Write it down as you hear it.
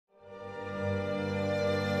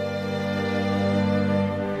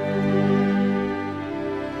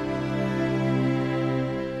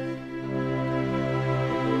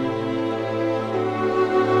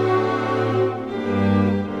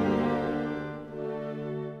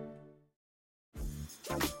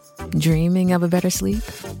Dreaming of a better sleep?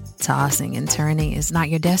 Tossing and turning is not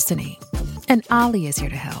your destiny. And Ollie is here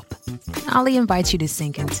to help. Ollie invites you to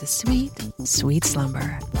sink into sweet, sweet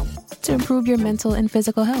slumber to improve your mental and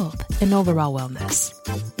physical health and overall wellness.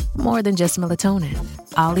 More than just melatonin,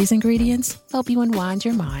 Ollie's ingredients help you unwind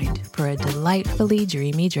your mind for a delightfully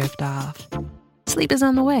dreamy drift off. Sleep is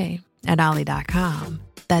on the way at Ollie.com.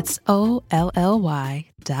 That's OLLY.com.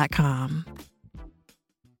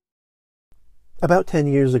 About 10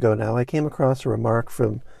 years ago now, I came across a remark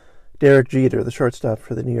from Derek Jeter, the shortstop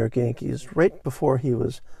for the New York Yankees, right before he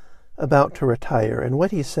was about to retire. And what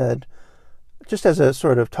he said, just as a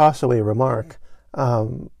sort of toss-away remark,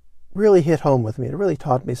 really hit home with me. It really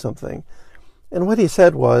taught me something. And what he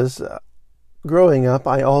said was, growing up,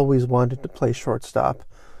 I always wanted to play shortstop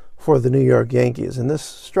for the New York Yankees. And this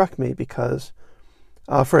struck me because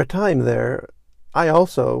for a time there, I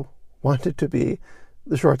also wanted to be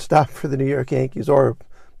the shortstop for the New York Yankees or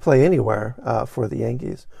play anywhere for the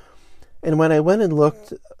Yankees. And when I went and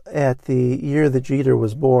looked at the year that Jeter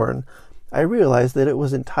was born, I realized that it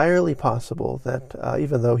was entirely possible that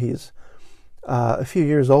even though he's a few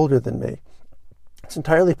years older than me, it's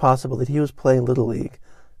entirely possible that he was playing Little League,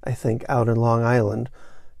 I think, out in Long Island.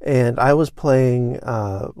 And I was playing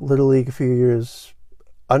Little League a few years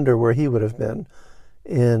under where he would have been,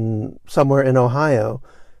 in somewhere in Ohio.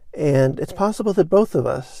 And it's possible that both of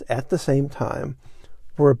us, at the same time,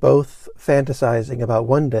 were both fantasizing about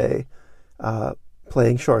one day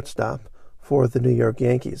playing shortstop for the New York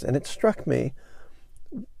Yankees. And it struck me,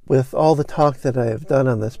 with all the talk that I have done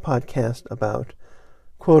on this podcast about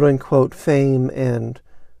quote-unquote fame and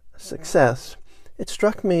success, it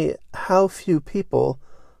struck me how few people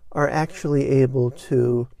are actually able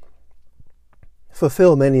to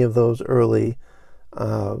fulfill many of those early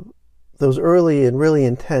and really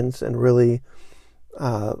intense and really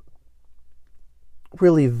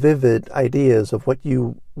vivid ideas of what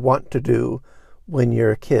you want to do when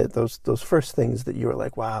you're a kid. Those first things that you were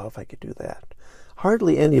like, wow, if I could do that.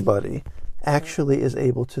 Hardly anybody actually is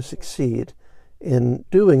able to succeed in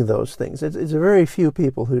doing those things. It's very few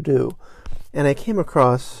people who do. And I came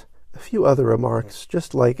across a few other remarks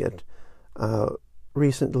just like it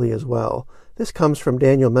recently as well. This comes from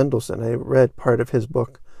Daniel Mendelsohn. I read part of his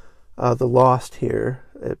book, The Lost, here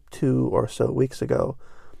 2 or so weeks ago.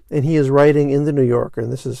 And he is writing in the New Yorker,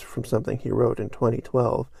 and this is from something he wrote in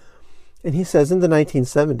 2012. And he says, in the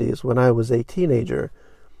 1970s, when I was a teenager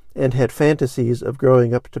and had fantasies of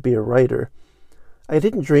growing up to be a writer, I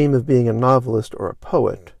didn't dream of being a novelist or a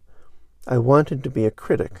poet. I wanted to be a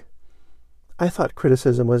critic. I thought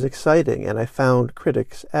criticism was exciting, and I found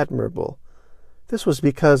critics admirable. This was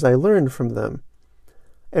because I learned from them.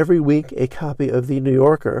 Every week a copy of The New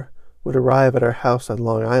Yorker would arrive at our house on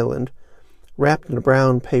Long Island, wrapped in a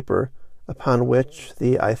brown paper upon which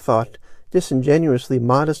the, I thought, disingenuously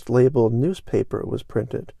modest labeled newspaper was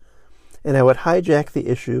printed, and I would hijack the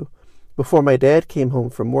issue before my dad came home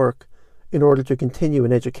from work in order to continue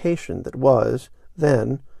an education that was,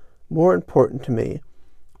 then, more important to me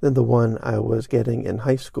than the one I was getting in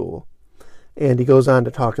high school. And he goes on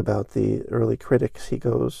to talk about the early critics he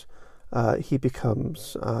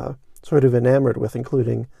becomes sort of enamored with,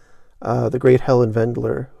 including the great Helen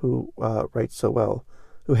Vendler, who writes so well,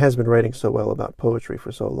 who has been writing so well about poetry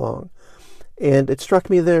for so long. And it struck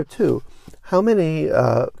me there, too, how many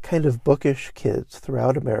kind of bookish kids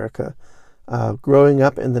throughout America, growing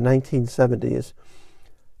up in the 1970s,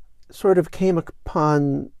 sort of came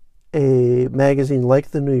upon a magazine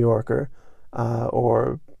like The New Yorker,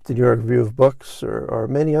 or the New York Review of Books, or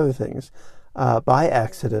many other things, by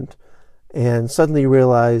accident, and suddenly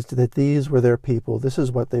realized that these were their people, this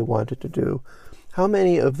is what they wanted to do. How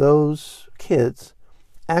many of those kids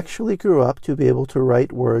actually grew up to be able to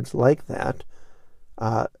write words like that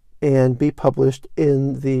and be published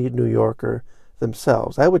in the New Yorker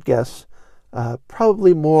themselves? I would guess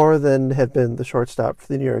probably more than have been the shortstop for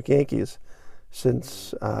the New York Yankees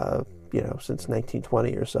since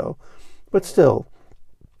 1920 or so. But still,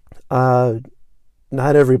 not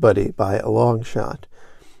everybody by a long shot.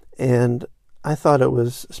 And I thought it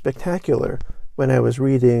was spectacular when I was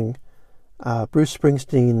reading Bruce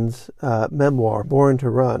Springsteen's memoir, Born to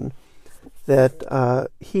Run, that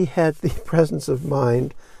he had the presence of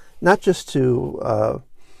mind not just to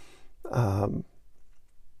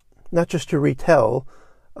retell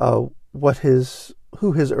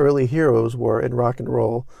who his early heroes were in rock and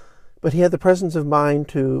roll, but he had the presence of mind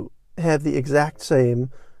to have the exact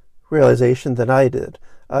same realization that I did.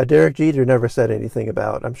 Derek Jeter never said anything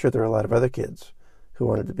about, I'm sure there are a lot of other kids who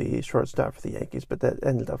wanted to be shortstop for the Yankees, but that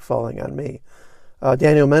ended up falling on me.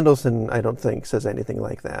 Daniel Mendelsohn, I don't think, says anything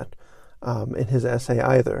like that. in his essay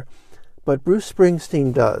either. But Bruce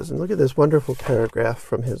Springsteen does. And look at this wonderful paragraph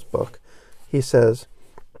from his book. He says,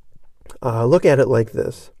 look at it like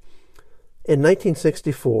this. In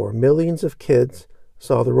 1964, millions of kids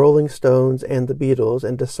saw the Rolling Stones and the Beatles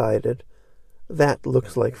and decided, that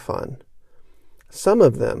looks like fun. Some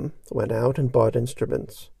of them went out and bought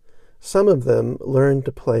instruments. Some of them learned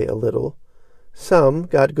to play a little. Some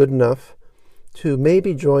got good enough to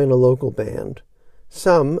maybe join a local band.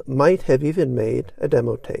 Some might have even made a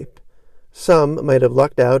demo tape. Some might have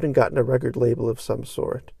lucked out and gotten a record label of some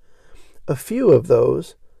sort. A few of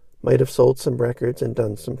those might have sold some records and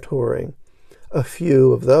done some touring. A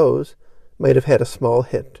few of those might have had a small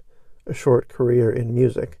hit, a short career in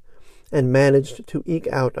music, and managed to eke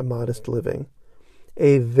out a modest living.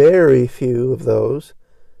 A very few of those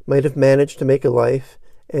might have managed to make a life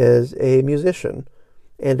as a musician,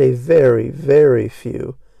 and a very, very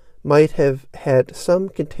few might have had some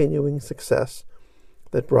continuing success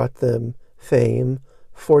that brought them fame,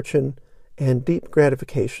 fortune, and deep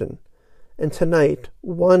gratification. And tonight,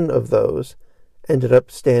 one of those ended up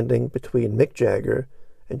standing between Mick Jagger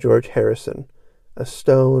and George Harrison, a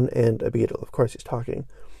Stone and a Beatle. Of course, he's talking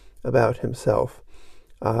about himself.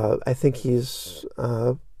 I think he's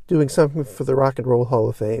doing something for the Rock and Roll Hall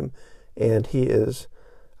of Fame, and he is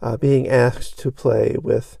being asked to play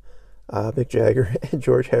with Mick Jagger and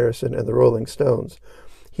George Harrison and the Rolling Stones.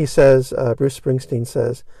 He says, Bruce Springsteen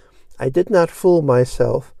says, I did not fool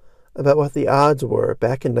myself about what the odds were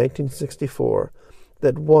back in 1964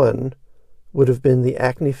 that one would have been the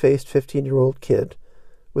acne-faced 15-year-old kid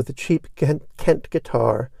with a cheap Kent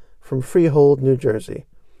guitar from Freehold, New Jersey.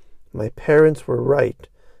 My parents were right.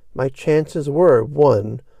 My chances were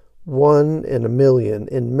one in a million,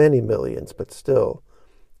 in many millions, but still,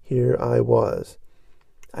 here I was.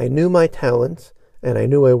 I knew my talents, and I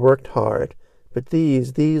knew I worked hard, but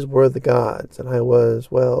these were the gods, and I was,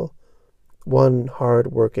 well, one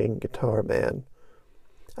hard-working guitar man.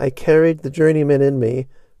 I carried the journeyman in me,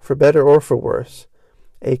 for better or for worse,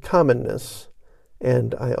 a commonness,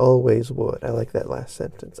 and I always would. I like that last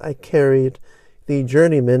sentence. I carried the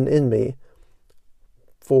journeyman in me,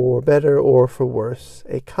 for better or for worse,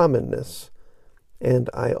 a commonness, and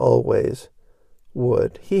I always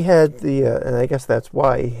would. He had and I guess that's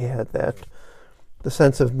why he had the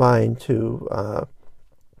sense of mind to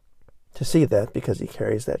see that, because he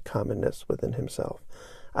carries that commonness within himself.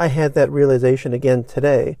 I had that realization again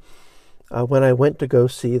today when I went to go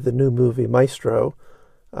see the new movie Maestro,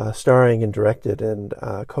 starring and directed and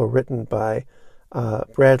co-written by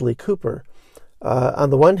Bradley Cooper. On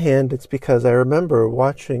the one hand, it's because I remember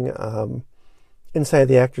watching Inside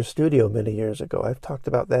the Actors Studio many years ago. I've talked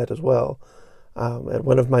about that as well at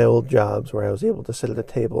one of my old jobs where I was able to sit at a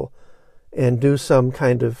table and do some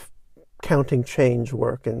kind of counting change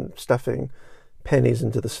work and stuffing pennies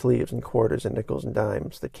into the sleeves and quarters and nickels and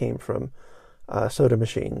dimes that came from soda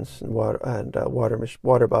machines and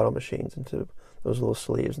water bottle machines into those little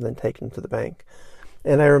sleeves and then taken to the bank.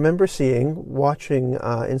 And I remember watching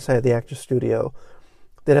Inside the Actors Studio,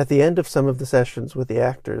 that at the end of some of the sessions with the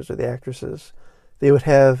actors or the actresses, they would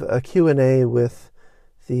have a Q&A with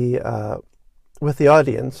the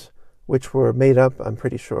audience, which were made up, I'm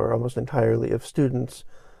pretty sure, almost entirely of students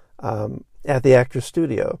at the Actors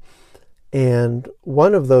Studio. And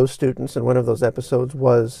one of those students in one of those episodes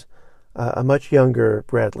was a much younger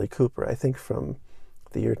Bradley Cooper, I think from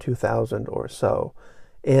the year 2000 or so.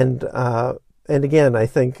 And again, I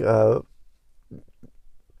think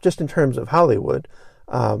just in terms of Hollywood,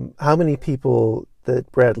 how many people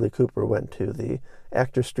that Bradley Cooper went to the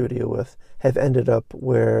Actors Studio with have ended up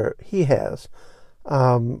where he has?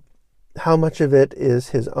 How much of it is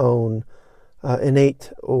his own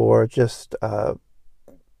innate or just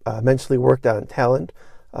immensely worked on talent?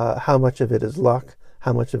 How much of it is luck?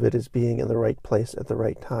 How much of it is being in the right place at the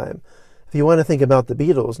right time? If you want to think about the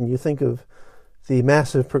Beatles and you think of the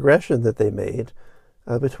massive progression that they made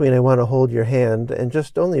between I Want to Hold Your Hand and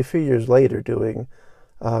just only a few years later doing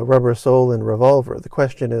Rubber Soul and Revolver, the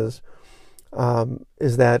question is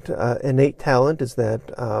that innate talent? Is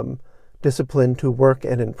that discipline to work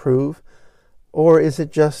and improve? Or is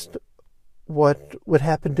it just what would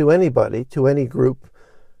happen to anybody, to any group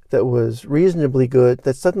that was reasonably good,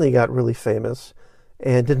 that suddenly got really famous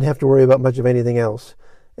and didn't have to worry about much of anything else,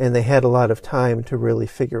 and they had a lot of time to really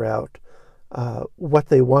figure out what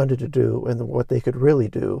they wanted to do and what they could really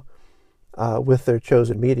do with their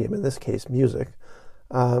chosen medium, in this case, music.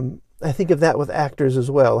 I think of that with actors as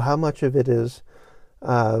well. How much of it is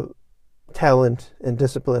talent and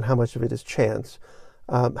discipline? How much of it is chance?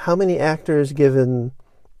 How many actors, given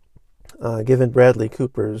Bradley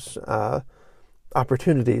Cooper's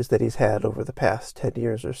opportunities that he's had over the past 10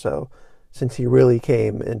 years or so, since he really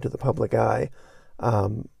came into the public eye,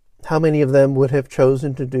 how many of them would have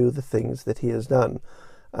chosen to do the things that he has done?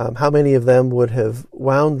 How many of them would have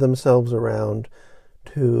wound themselves around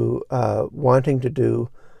to wanting to do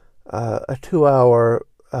a 2-hour,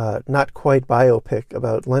 not quite biopic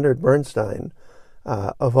about Leonard Bernstein,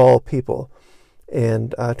 of all people,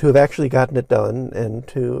 and to have actually gotten it done and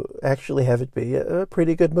to actually have it be a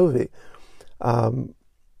pretty good movie?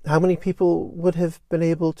 How many people would have been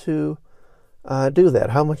able to do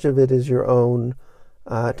that? How much of it is your own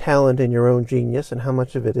talent and your own genius, and how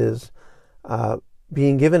much of it is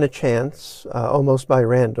being given a chance almost by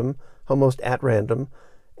random, almost at random,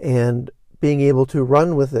 and being able to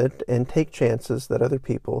run with it and take chances that other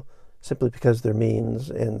people, simply because their means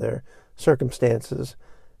and their circumstances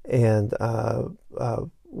and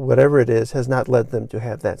whatever it is, has not led them to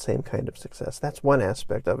have that same kind of success. That's one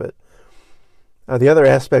aspect of it. The other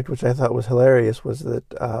aspect, which I thought was hilarious, was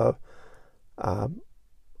that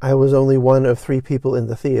I was only one of 3 people in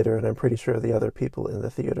the theater, and I'm pretty sure the other people in the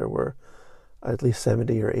theater were at least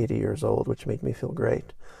 70 or 80 years old, which made me feel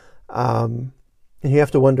great. And you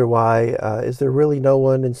have to wonder why. Is there really no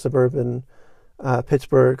one in suburban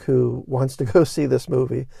Pittsburgh who wants to go see this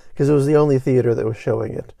movie? Because it was the only theater that was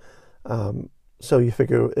showing it. So you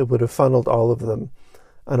figure it would have funneled all of them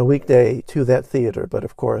on a weekday to that theater, but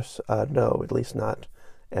of course, no, at least not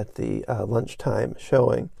at the lunchtime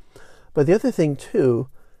showing. But the other thing, too,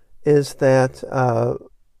 is that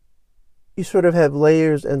you sort of have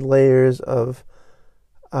layers and layers of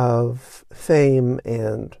fame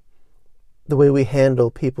and the way we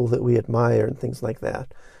handle people that we admire and things like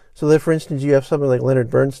that. So that, for instance, you have someone like Leonard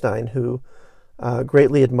Bernstein, who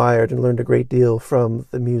greatly admired and learned a great deal from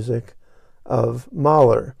the music of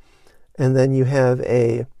Mahler. And then you have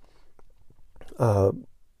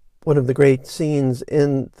one of the great scenes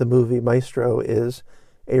in the movie Maestro is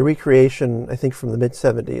a recreation, I think from the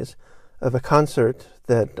mid-'70s, of a concert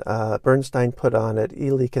that Bernstein put on at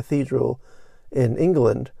Ely Cathedral in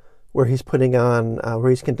England, where he's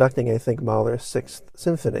conducting, I think, Mahler's Sixth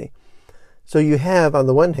Symphony. So you have, on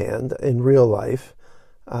the one hand, in real life,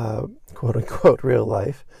 quote-unquote real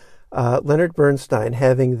life, Leonard Bernstein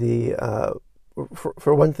having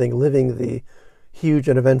for one thing, living the huge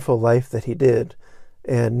and eventful life that he did,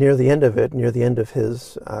 and near the end of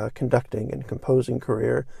his conducting and composing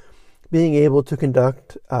career, being able to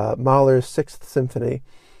conduct Mahler's Sixth Symphony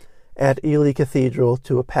at Ely Cathedral,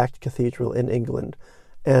 to a packed cathedral in England,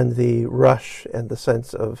 and the rush and the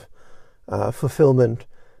sense of fulfillment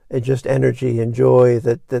and just energy and joy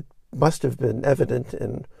that must have been evident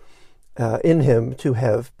in him to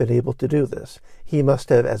have been able to do this. He must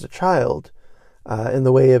have, as a child, in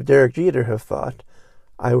the way of Derek Jeter, have thought,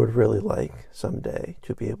 I would really like someday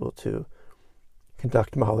to be able to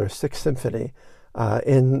conduct Mahler's Sixth Symphony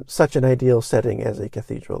in such an ideal setting as a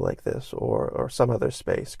cathedral like this, or some other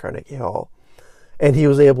space, Carnegie Hall. And he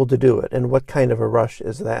was able to do it. And what kind of a rush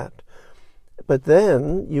is that? But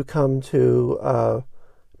then you come to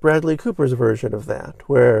Bradley Cooper's version of that,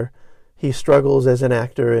 where he struggles as an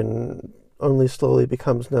actor and only slowly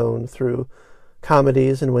becomes known through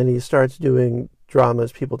comedies, and when he starts doing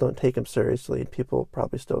dramas, people don't take him seriously, and people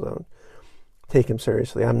probably still don't take him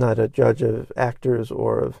seriously. I'm not a judge of actors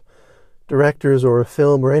or of directors or a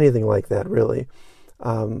film or anything like that, really.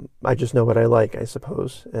 I just know what I like, I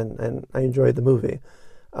suppose, and I enjoyed the movie.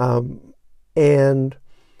 And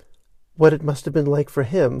what it must have been like for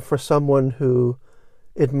him, for someone who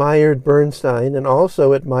admired Bernstein and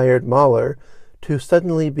also admired Mahler, to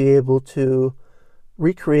suddenly be able to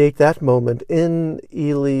recreate that moment in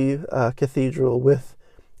Ely Cathedral with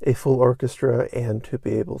a full orchestra, and to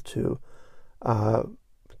be able to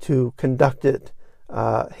conduct it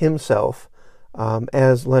himself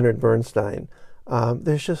as Leonard Bernstein.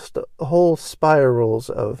 There's just whole spirals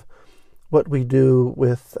of what we do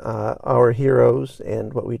with our heroes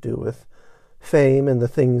and what we do with fame and the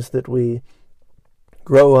things that we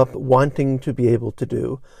grow up wanting to be able to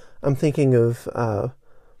do. I'm thinking of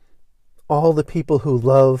all the people who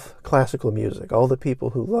love classical music, all the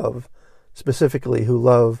people who love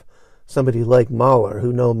somebody like Mahler,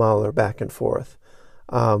 who know Mahler back and forth,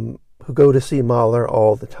 who go to see Mahler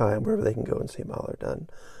all the time, wherever they can go and see Mahler done.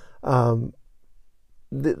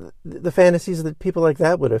 The fantasies that people like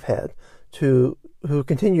that would have had, who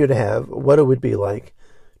continue to have, what it would be like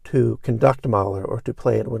to conduct Mahler or to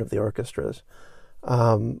play in one of the orchestras,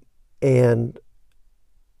 and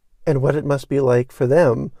what it must be like for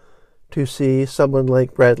them to see someone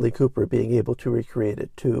like Bradley Cooper being able to recreate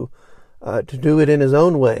it, to do it in his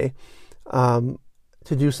own way, to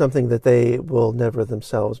do something that they will never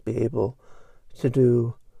themselves be able to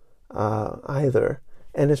do either.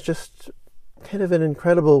 And it's just kind of an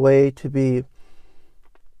incredible way to be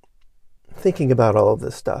thinking about all of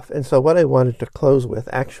this stuff. And so what I wanted to close with,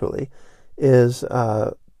 actually, is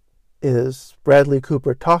Bradley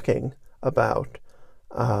Cooper talking about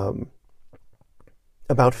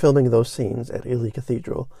filming those scenes at Ely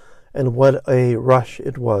Cathedral and what a rush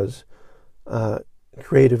it was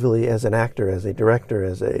creatively as an actor, as a director,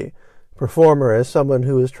 as a performer, as someone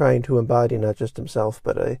who is trying to embody not just himself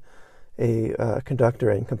but a conductor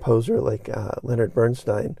and composer like Leonard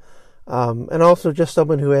Bernstein, and also just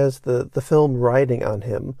someone who has the film riding on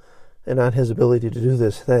him and on his ability to do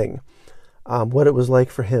this thing. What it was like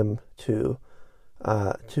for him to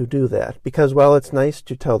do that, because while it's nice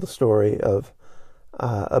to tell the story of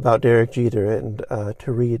about Derek Jeter and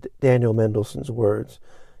to read Daniel Mendelsohn's words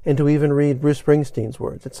and to even read Bruce Springsteen's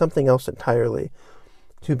words, it's something else entirely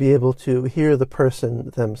to be able to hear the person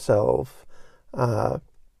themselves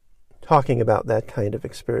talking about that kind of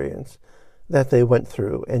experience that they went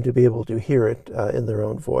through, and to be able to hear it in their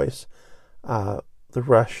own voice, the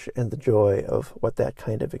rush and the joy of what that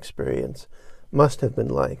kind of experience must have been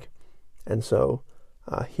like. And so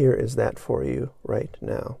here is that for you right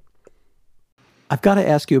now. I've got to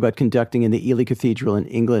ask you about conducting in the Ely Cathedral in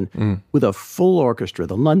England with a full orchestra,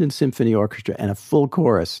 the London Symphony Orchestra, and a full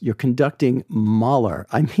chorus. You're conducting Mahler.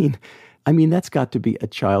 I mean, that's got to be a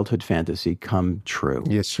childhood fantasy come true.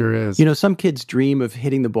 Yes, sure is. You know, some kids dream of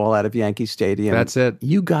hitting the ball out of Yankee Stadium. That's it.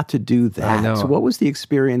 You got to do that. I know. So what was the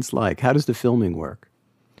experience like? How does the filming work?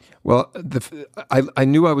 Well, I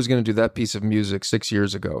knew I was going to do that piece of music 6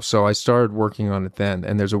 years ago, so I started working on it then,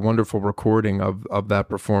 and there's a wonderful recording of that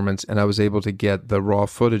performance, and I was able to get the raw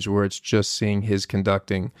footage where it's just seeing his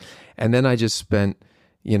conducting. And then I just spent,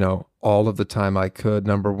 all of the time I could,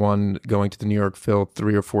 number one, going to the New York Phil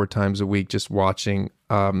 3 or 4 times a week, just watching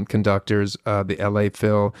conductors. The LA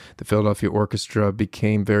Phil, the Philadelphia Orchestra,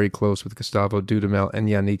 became very close with Gustavo Dudamel and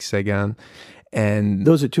Yannick Segan. And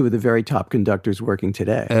those are two of the very top conductors working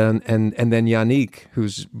today. And then Yannick,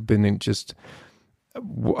 who's been in just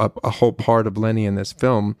a whole part of Lenny in this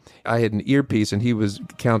film. I had an earpiece, and he was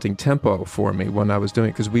counting tempo for me when I was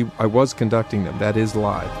doing it, because I was conducting them. That is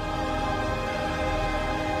live.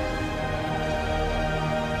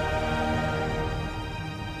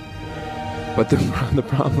 But the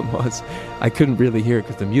problem was I couldn't really hear it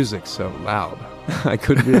because the music's so loud. I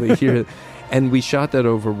couldn't really hear it. And we shot that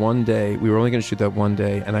over one day. We were only going to shoot that one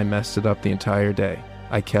day, and I messed it up the entire day.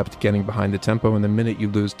 I kept getting behind the tempo, and the minute you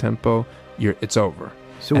lose tempo, it's over.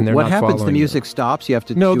 So and what happens? The music stops? You have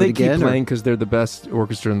to do it again? No, they keep playing because they're the best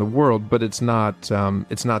orchestra in the world, but it's not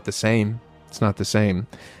the same. It's not the same.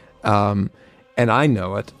 And I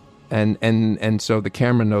know it, and so the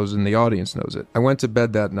camera knows and the audience knows it. I went to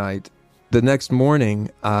bed that night. The next morning,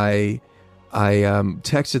 I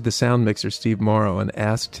texted the sound mixer, Steve Morrow, and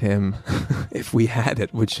asked him if we had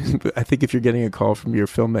it, which I think if you're getting a call from your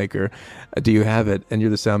filmmaker, do you have it? And you're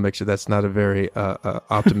the sound mixer, that's not a very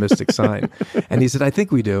optimistic sign. And he said, I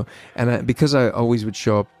think we do. And because I always would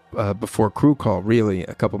show up before crew call, really,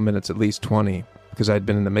 a couple minutes, at least 20, because I'd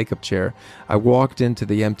been in the makeup chair, I walked into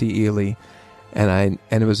the empty Ely, and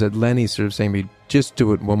it was at Lenny sort of saying to me, just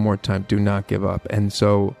do it one more time, do not give up. And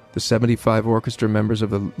so the 75 orchestra members of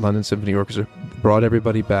the London Symphony Orchestra brought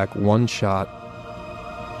everybody back, one shot.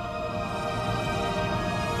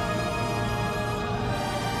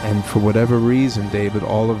 And for whatever reason, David,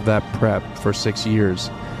 all of that prep for 6 years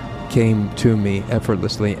came to me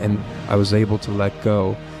effortlessly, and I was able to let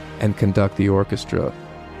go and conduct the orchestra.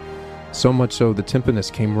 So much so, the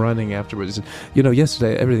timpanist came running afterwards. He said,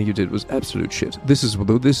 yesterday everything you did was absolute shit. This is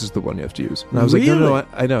the one you have to use. And I was really?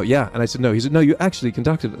 like, no, I know, yeah. And I said, no. He said, no, you actually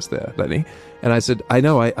conducted us there, Lenny. And I said, I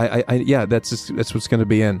know, yeah, that's what's going to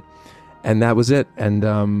be in. And that was it.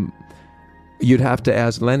 And you'd have to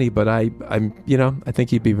ask Lenny, but I think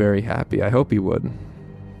he'd be very happy. I hope he would.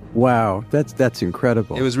 Wow, that's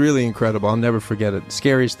incredible. It was really incredible. I'll never forget it.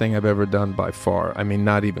 Scariest thing I've ever done by far. I mean,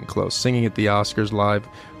 not even close. Singing at the Oscars live,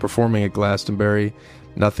 performing at Glastonbury,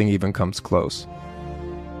 nothing even comes close.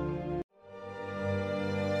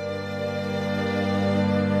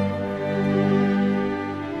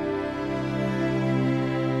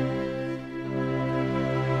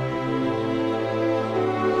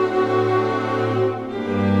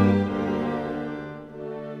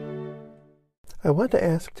 I want to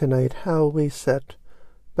ask tonight how we set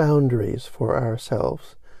boundaries for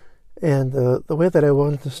ourselves. And the way that I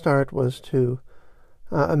wanted to start was to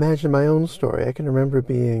imagine my own story. I can remember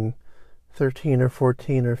being 13 or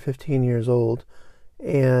 14 or 15 years old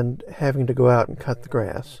and having to go out and cut the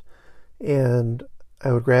grass. And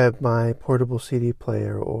I would grab my portable CD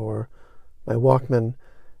player or my Walkman,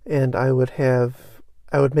 and I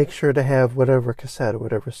would make sure to have whatever cassette or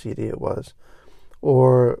whatever CD it was,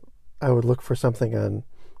 or I would look for something on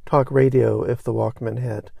talk radio if the Walkman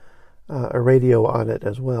had a radio on it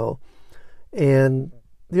as well. And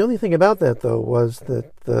the only thing about that, though, was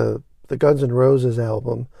that the Guns N' Roses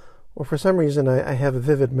album, or for some reason I have a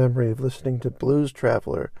vivid memory of listening to Blues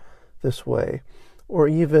Traveler this way, or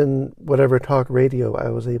even whatever talk radio I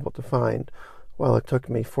was able to find, while it took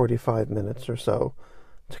me 45 minutes or so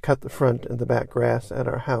to cut the front and the back grass at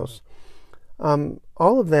our house.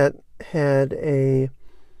 All of that had a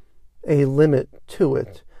limit to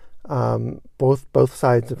it. Both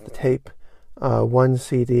sides of the tape, one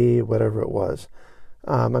CD, whatever it was.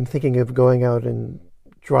 I'm thinking of going out and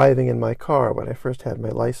driving in my car when I first had my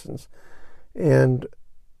license, and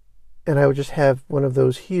I would just have one of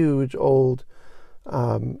those huge old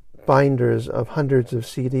binders of hundreds of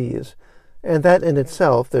CDs, and that in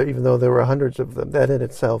itself, even though there were hundreds of them, that in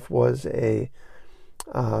itself was a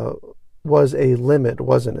limit,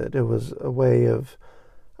 wasn't it? It was a way of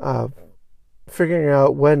figuring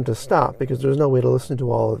out when to stop, because there was no way to listen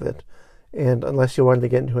to all of it, and unless you wanted to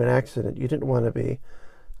get into an accident, you didn't want to be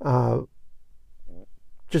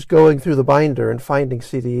just going through the binder and finding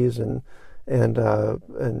CDs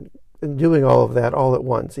and doing all of that all at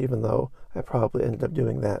once, even though I probably ended up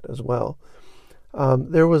doing that as well.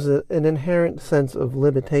 There was an inherent sense of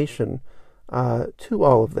limitation to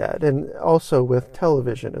all of that, and also with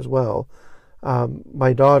television as well.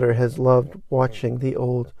 My daughter has loved watching the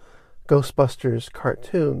old Ghostbusters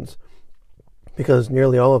cartoons, because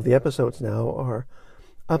nearly all of the episodes now are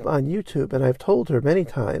up on YouTube, and I've told her many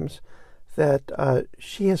times that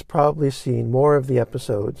she has probably seen more of the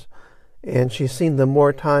episodes, and she's seen them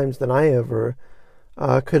more times than I ever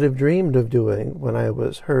could have dreamed of doing when I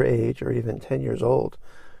was her age or even 10 years old,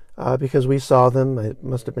 because we saw them. It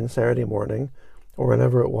must have been Saturday morning or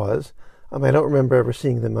whenever it was. I don't remember ever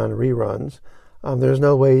seeing them on reruns. There's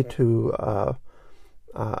no way to,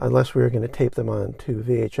 unless we were going to tape them onto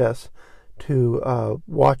VHS, to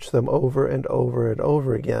watch them over and over and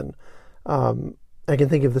over again. I can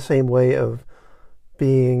think of the same way of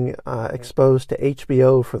being exposed to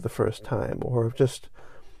HBO for the first time, or of just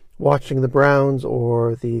watching the Browns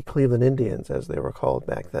or the Cleveland Indians, as they were called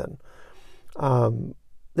back then.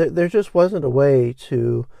 There just wasn't a way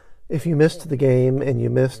to, if you missed the game and you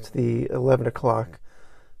missed the 11 o'clock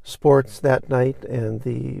sports that night and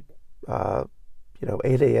the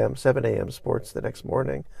 8 a.m., 7 a.m. sports the next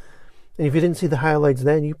morning, and if you didn't see the highlights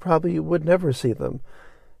then, you probably would never see them.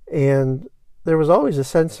 And there was always a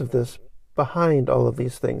sense of this behind all of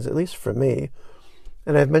these things, at least for me.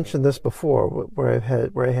 And I've mentioned this before, where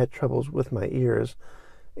I had troubles with my ears,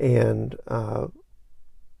 and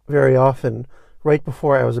very often, right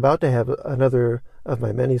before I was about to have another of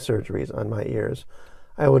my many surgeries on my ears,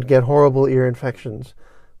 I would get horrible ear infections,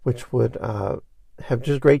 which would have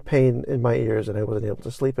just great pain in my ears, and I wasn't able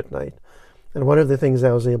to sleep at night. And one of the things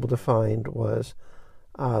I was able to find was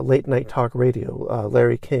late night talk radio.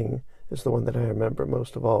 Larry King is the one that I remember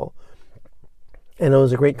most of all. And it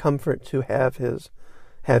was a great comfort to have his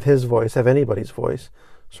voice, have anybody's voice,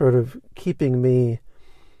 sort of keeping me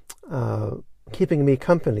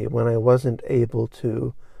company when I wasn't able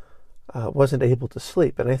to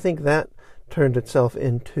sleep. And I think that turned itself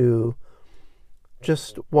into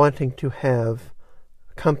just wanting to have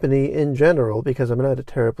company in general, because I'm not a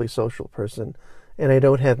terribly social person, and I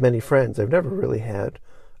don't have many friends. I've never really had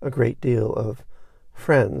a great deal of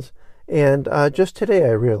friends. And just today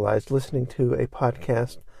I realized, listening to a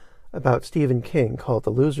podcast about Stephen King called The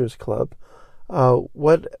Losers Club,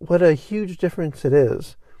 what a huge difference it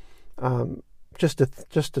is, just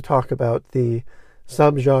to talk about the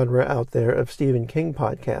subgenre out there of Stephen King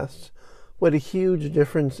podcasts. What a huge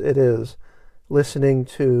difference it is listening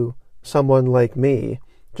to someone like me,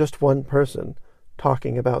 just one person,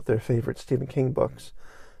 talking about their favorite Stephen King books,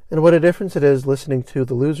 and what a difference it is listening to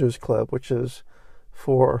The Losers Club, which is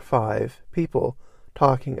 4 or 5 people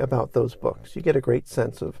talking about those books. You get a great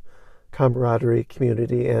sense of camaraderie,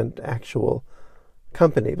 community, and actual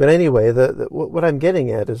company. But anyway, what I'm getting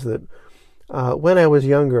at is that when I was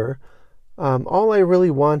younger, all I really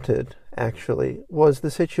wanted, actually, was the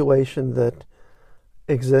situation that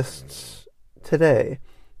exists today.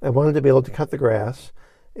 I wanted to be able to cut the grass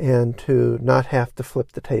and to not have to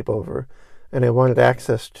flip the tape over. And I wanted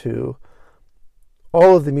access to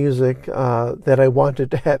all of the music that I wanted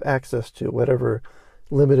to have access to, whatever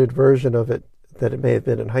limited version of it that it may have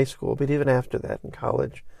been in high school, but even after that in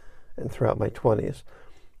college and throughout my 20s.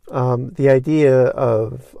 The idea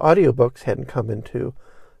of audiobooks hadn't come into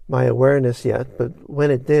my awareness yet, but when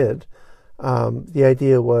it did, The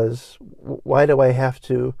idea was, why do I have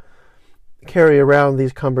to carry around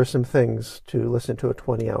these cumbersome things to listen to a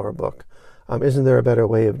 20-hour book? Isn't there a better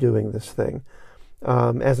way of doing this thing?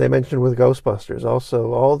 As I mentioned with Ghostbusters,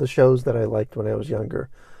 also all the shows that I liked when I was younger,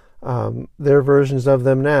 there are versions of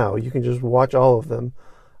them now. You can just watch all of them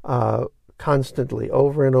constantly,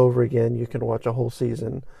 over and over again. You can watch a whole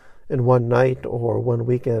season in one night or one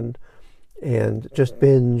weekend and just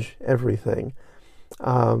binge everything.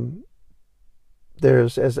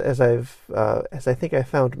 There's, as I think I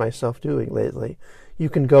found myself doing lately, you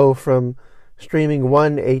can go from streaming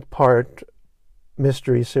one 8-part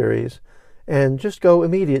mystery series and just go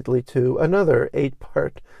immediately to another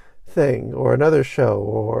 8-part thing, or another show,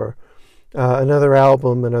 or another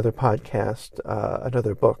album, another podcast,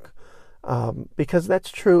 another book, because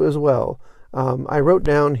that's true as well. I wrote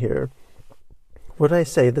down here, would I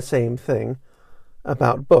say the same thing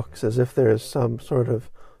about books, as if there's some sort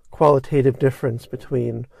of qualitative difference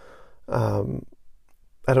between,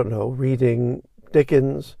 reading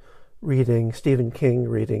Dickens, reading Stephen King,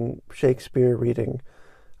 reading Shakespeare, reading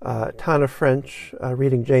ton of French,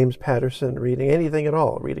 reading James Patterson, reading anything at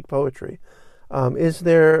all, reading poetry. Is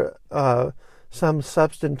there some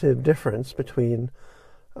substantive difference between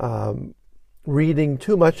reading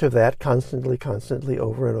too much of that constantly,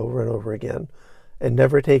 over and over and over again, and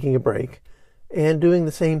never taking a break, and doing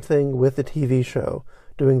the same thing with the TV show,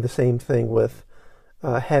 doing the same thing with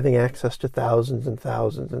having access to thousands and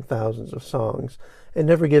thousands and thousands of songs, and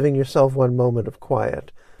never giving yourself one moment of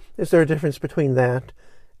quiet? Is there a difference between that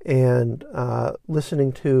and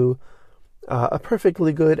listening to a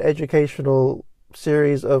perfectly good educational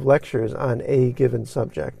series of lectures on a given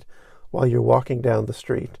subject while you're walking down the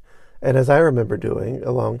street? And as I remember doing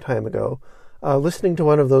a long time ago, listening to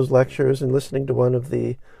one of those lectures and listening to one of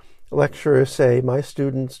the lecturers say, "My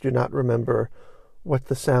students do not remember what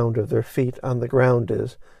the sound of their feet on the ground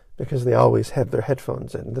is because they always have their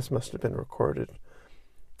headphones in." This must have been recorded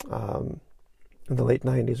in the late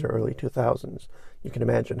 90s or early 2000s. You can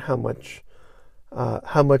imagine how much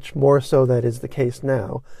more so that is the case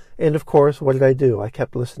now. And of course, what did I do? I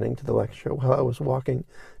kept listening to the lecture while I was walking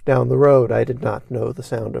down the road. I did not know the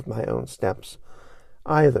sound of my own steps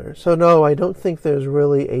either. So no, I don't think there's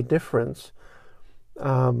really a difference.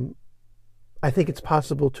 I think it's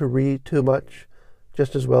possible to read too much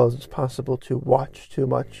just as well as it's possible to watch too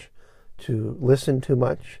much, to listen too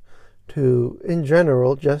much, to, in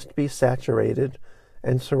general, just be saturated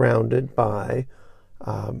and surrounded by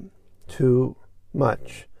too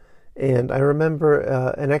much. And I remember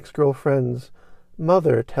an ex-girlfriend's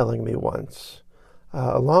mother telling me once,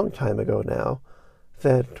 a long time ago now,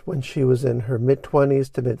 that when she was in her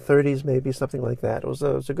mid-20s to mid-30s, maybe something like that, it was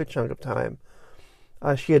a good chunk of time,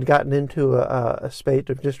 she had gotten into a spate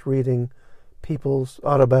of just reading people's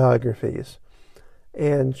autobiographies.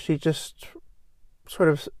 And she just sort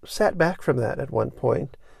of sat back from that at one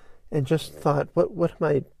point and just thought, what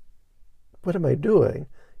am I doing?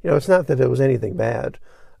 You know, it's not that it was anything bad,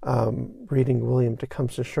 reading William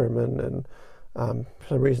Tecumseh Sherman, and for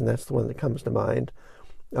some reason that's the one that comes to mind.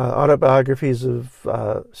 Autobiographies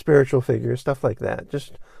of spiritual figures, stuff like that,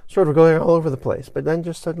 just sort of going all over the place, but then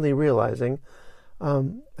just suddenly realizing, I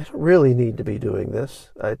don't really need to be doing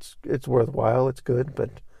this. It's worthwhile, it's good,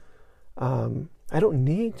 but I don't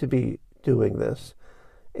need to be doing this.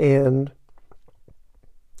 And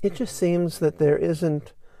it just seems that there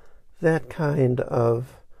isn't that kind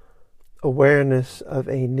of awareness of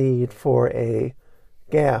a need for a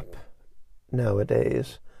gap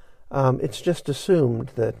nowadays. It's just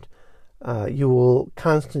assumed that you will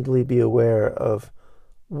constantly be aware of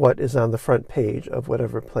what is on the front page of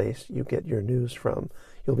whatever place you get your news from.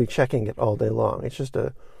 You'll be checking it all day long. It's just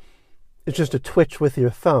a twitch with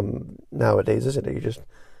your thumb nowadays, isn't it? You just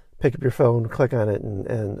pick up your phone, click on it,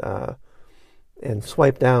 and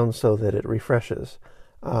swipe down so that it refreshes.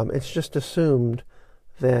 It's just assumed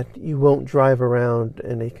that you won't drive around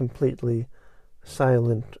in a completely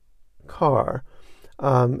silent car.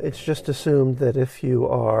 It's just assumed that if you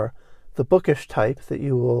are the bookish type, that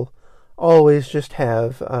you will always just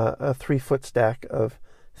have a 3-foot stack of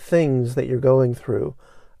things that you're going through,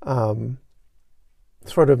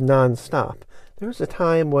 sort of non-stop. There was a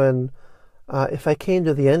time when if I came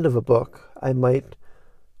to the end of a book, I might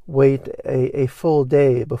wait a full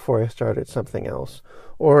day before I started something else.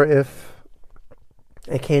 Or if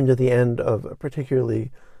I came to the end of a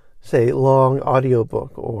particularly, say, long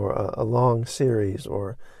audiobook or a long series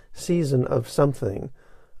or season of something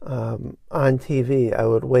on TV, I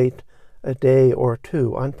would wait a day or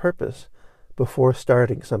two on purpose before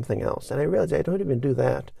starting something else. And I realized I don't even do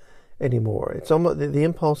that anymore. It's almost, the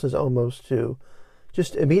impulse is almost to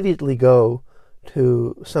just immediately go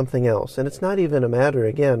to something else. And it's not even a matter,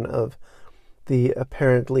 again, of the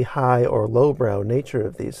apparently high or lowbrow nature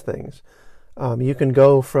of these things. You can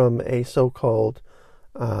go from a so-called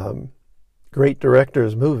great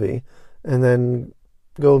director's movie and then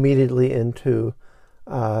go immediately into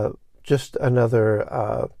just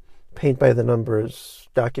another paint-by-the-numbers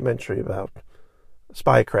documentary about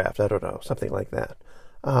spycraft, I don't know, something like that.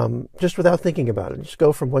 Just without thinking about it. Just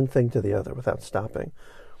go from one thing to the other without stopping.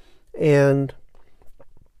 And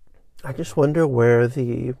I just wonder where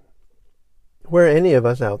any of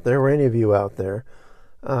us out there, where any of you out there,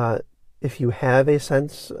 if you have a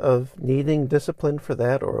sense of needing discipline for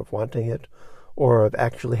that, or of wanting it, or of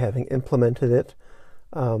actually having implemented it,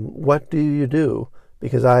 what do you do?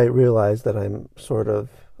 Because I realize that I'm sort of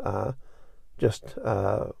just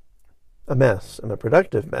a mess. I'm a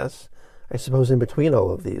productive mess, I suppose, in between all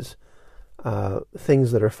of these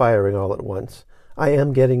things that are firing all at once. I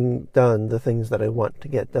am getting done the things that I want to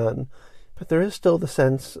get done, but there is still the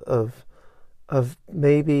sense of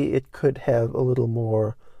maybe it could have a little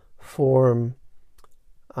more form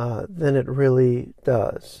than it really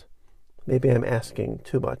does. Maybe I'm asking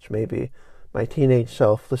too much. Maybe my teenage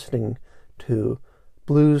self listening to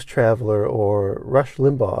Blues Traveler or Rush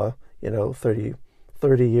Limbaugh,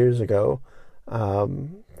 30 years ago,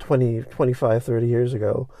 25, 30 years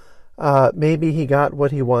ago, maybe he got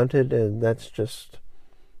what he wanted, and that's just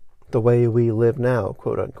the way we live now,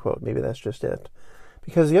 quote unquote. Maybe that's just it.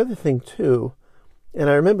 Because the other thing, too, and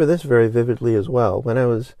I remember this very vividly as well, when I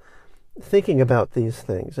was thinking about these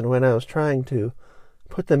things and when I was trying to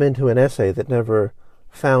put them into an essay that never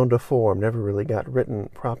found a form, never really got written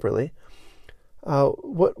properly,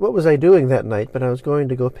 what was I doing that night? But I was going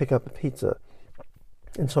to go pick up a pizza.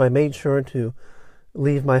 And so I made sure to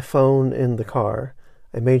leave my phone in the car.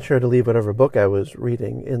 I made sure to leave whatever book I was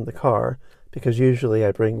reading in the car, because usually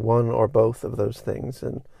I bring one or both of those things,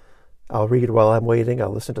 and I'll read while I'm waiting,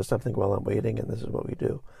 I'll listen to something while I'm waiting, and this is what we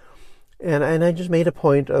do. And I just made a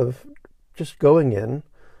point of just going in,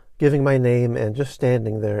 giving my name, and just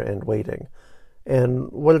standing there and waiting.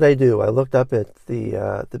 And what did I do? I looked up at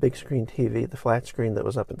the big screen TV, the flat screen that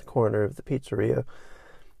was up in the corner of the pizzeria,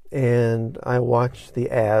 and I watched the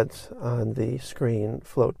ads on the screen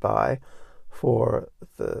float by for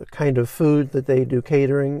the kind of food that they do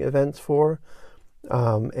catering events for,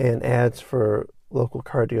 and ads for local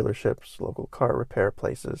car dealerships, local car repair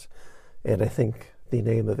places, and I think the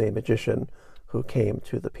name of a magician who came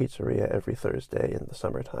to the pizzeria every Thursday in the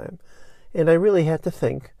summertime. And I really had to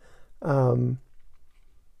think,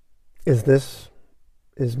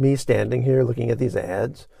 is me standing here looking at these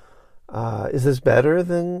ads, is this better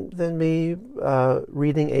than me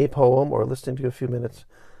reading a poem or listening to a few minutes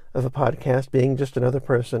of a podcast, being just another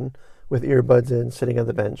person with earbuds in, sitting on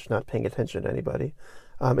the bench, not paying attention to anybody?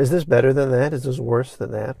 Is this better than that? Is this worse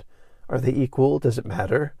than that? Are they equal? Does it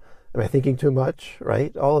matter? Am I thinking too much?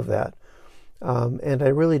 Right? All of that. And I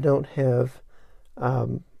really don't have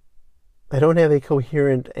a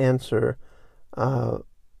coherent answer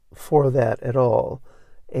for that at all.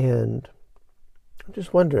 And I'm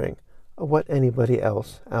just wondering what anybody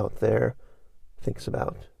else out there thinks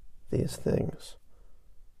about these things.